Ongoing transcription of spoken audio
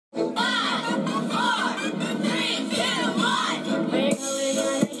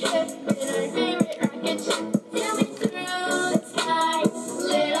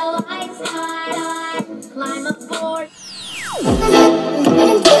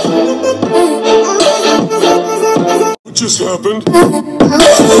just happened?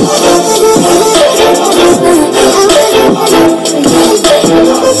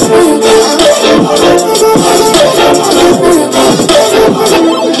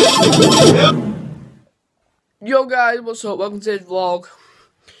 Yo guys, what's up? Welcome to today's vlog.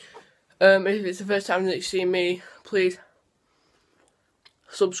 If it's the first time that you've seen me, please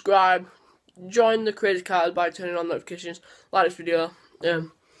subscribe, join the Crazy Cars by turning on notifications, like this video. Yeah,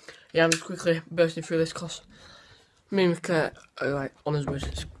 I'm just quickly bursting through this because me and Mika are like on his way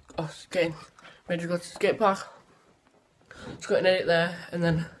to getting ready to go to the skate park. Just got an edit there, and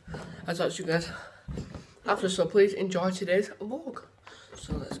then I'll talk to you guys after. So please enjoy today's vlog.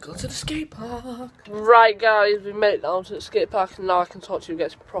 So let's go to the skate park. Right guys, we made it down to the skate park and now I can talk to you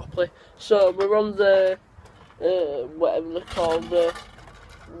guys properly. So we're on the, whatever they're called, the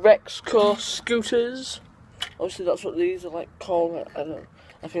Rexco scooters. Obviously that's what these are like called,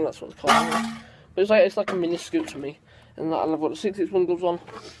 I think that's what they're called. But it's like a mini scooter to me. And I've got the 661 gloves on.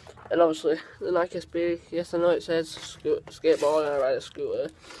 And obviously the Nike SB, yes I know it says skateboard and I ride a scooter.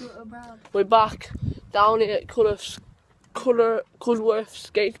 We're back down here at Cudworth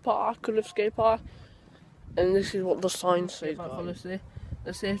Skate Park, and this is what the sign says. Honestly,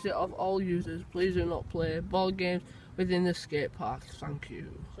 the safety of all users. Please do not play ball games within the skate park. Thank you.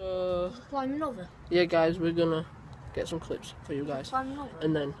 So, climbing over. Yeah, guys, we're gonna get some clips for you guys,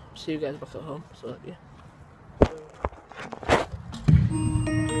 and then see you guys back at home. So yeah.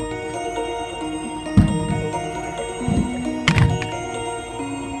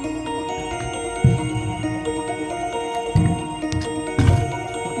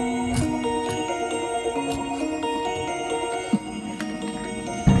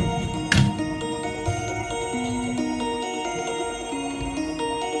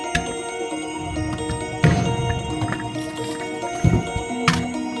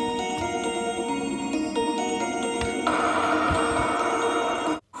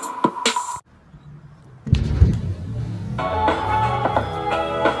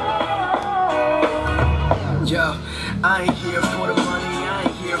 Yo, I ain't here for the money, I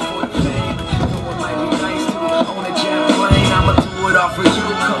ain't here for the fame. Though it might be nice to own a jet plane, I'ma do it all for you.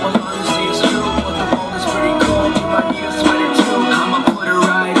 Come along and see it's true, but the world is pretty cold. You might need a sweater too. I'ma put it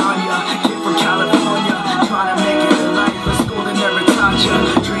right on ya. Kid from California, trying to make it in life. A school that never taught ya.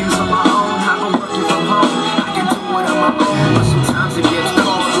 Dreams of my own, I've been working from home. I can do it on my own, but sometimes it gets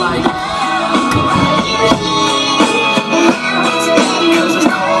cold like.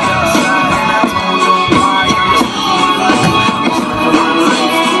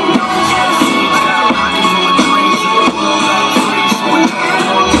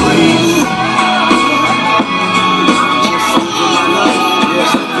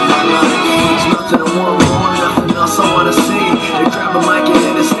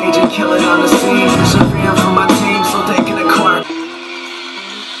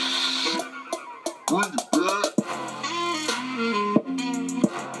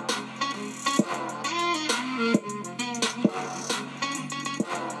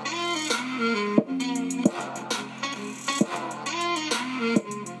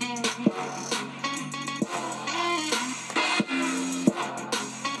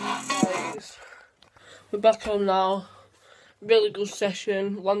 We're back home now. Really good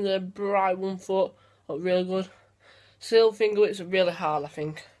session. Landed a bright 1 foot. Looked really good. Still think it's really hard, I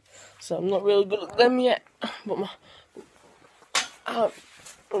think. So I'm not really good at them yet. But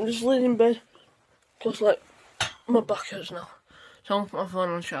I'm just laying in bed. Plus, like, my back hurts now. So I'm gonna put my phone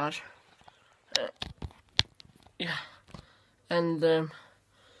on charge. Yeah. And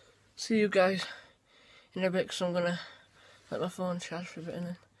see you guys in a bit. Because I'm gonna let my phone charge for a bit and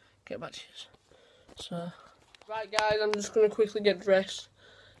then get back to you. So, right guys, I'm just going to quickly get dressed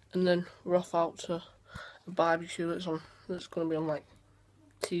and then we're off out to a barbecue that's going to be on like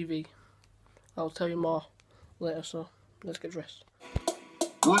TV. I'll tell you more later, so let's get dressed.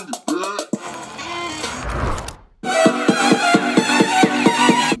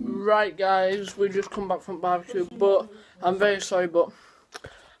 Right guys, we just come back from barbecue, but I'm very sorry, but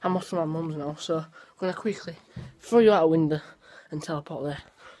I'm off to my mum's now, so I'm going to quickly throw you out a window and teleport there.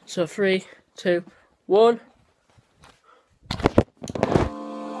 So 3, 2, 1.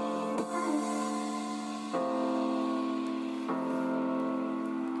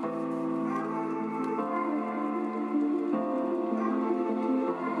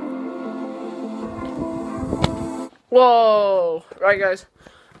 Whoa! Right guys,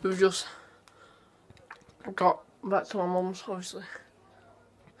 we've just got back to my mum's, obviously.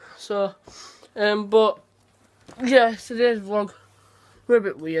 So, but yeah, today's vlog we're a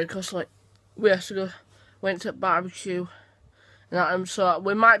bit weird because like we have to go, went to barbecue and that, so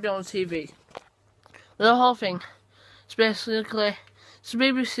we might be on TV. The whole thing It's basically it's a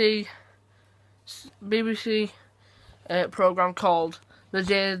BBC program called The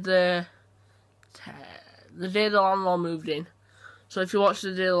Day the Landlord Moved In. So if you watch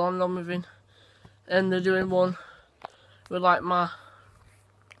The Day the Landlord Moved In, and they're doing one with like down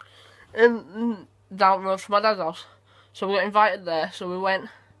the road from my dad's house. So we got invited there, so we went,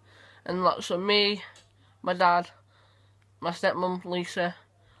 and like, so me, my dad, my stepmom Lisa,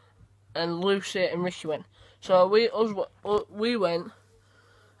 and Lucy and Ricky went. So we went,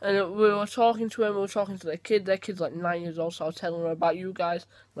 and we were talking to him, we were talking to their kid. Their kid's like 9 years old, so I was telling her about you guys,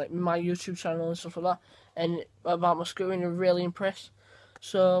 like my YouTube channel and stuff like that, and about my scooter, and they're really impressed.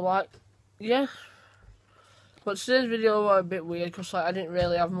 So like, yeah. But today's video was a bit weird because like I didn't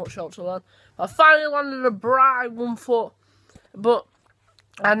really have much else to learn. I finally landed a bright 1 foot, but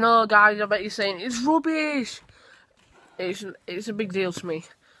I know, guys, I bet you're saying it's rubbish. It's a big deal to me.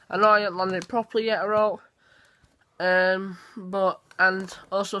 I know I haven't landed it properly yet, and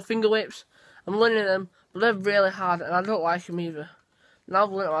also finger whips. I'm learning them, but they're really hard, and I don't like them either. Now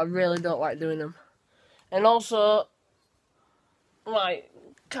I've learned them, I really don't like doing them. And also, like,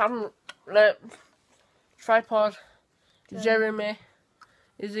 tripod, Jeremy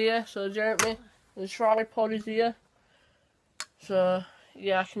is here, so Jeremy, the tripod is here. So,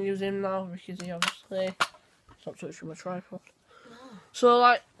 yeah, I can use him now, because he obviously, stop touching my tripod. No. So,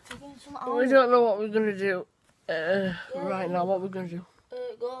 like, we don't know what we're going to do right now, what we're going to do.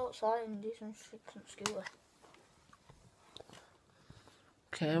 Go outside and do some scooter.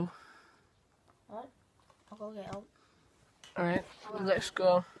 Okay. Alright, I'll go get out. Alright, let's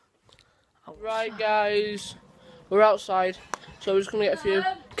go. Right, guys, we're outside, so we're just going to get a few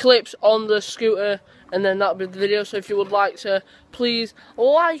clips on the scooter, and then that'll be the video. So if you would like to, please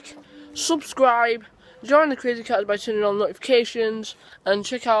like, subscribe, join the Crazy Cats by turning on notifications, and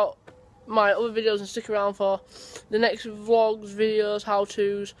check out my other videos and stick around for the next vlogs, videos,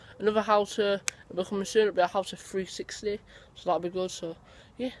 how-tos. Another how-to will be coming soon. It'll be a how-to 360, so that'll be good. So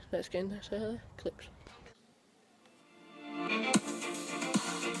yeah, let's get into the clips.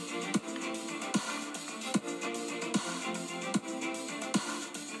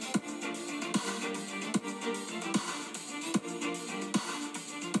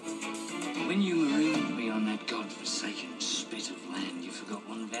 When you marooned me on that godforsaken spit of land, you forgot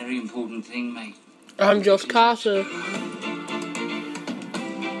one very important thing, mate. I'm Josh Carter. No,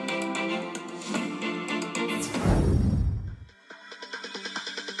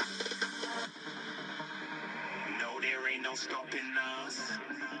 there ain't no stopping us.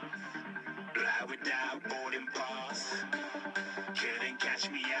 Fly without boarding pass.